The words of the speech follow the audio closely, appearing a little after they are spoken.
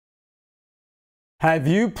Have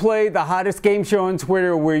you played the hottest game show on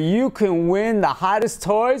Twitter where you can win the hottest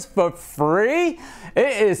toys for free?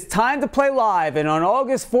 It is time to play live, and on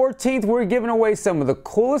August 14th, we're giving away some of the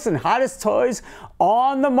coolest and hottest toys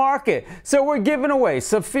on the market. So we're giving away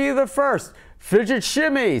Sofia the First, Fijit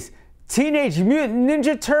Shimmies, Teenage Mutant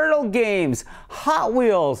Ninja Turtle games, Hot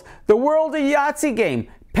Wheels, the World of Yahtzee game.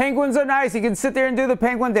 Penguins are nice. You can sit there and do the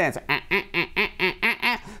penguin dance.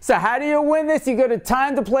 So how do you win this? You go to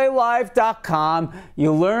timetoplaylive.com,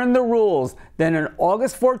 you learn the rules. Then on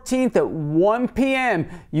August 14th at 1 p.m.,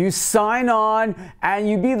 you sign on and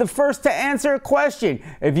you be the first to answer a question.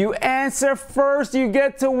 If you answer first, you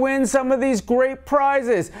get to win some of these great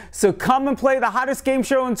prizes. So come and play the hottest game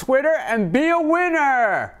show on Twitter and be a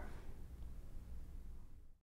winner.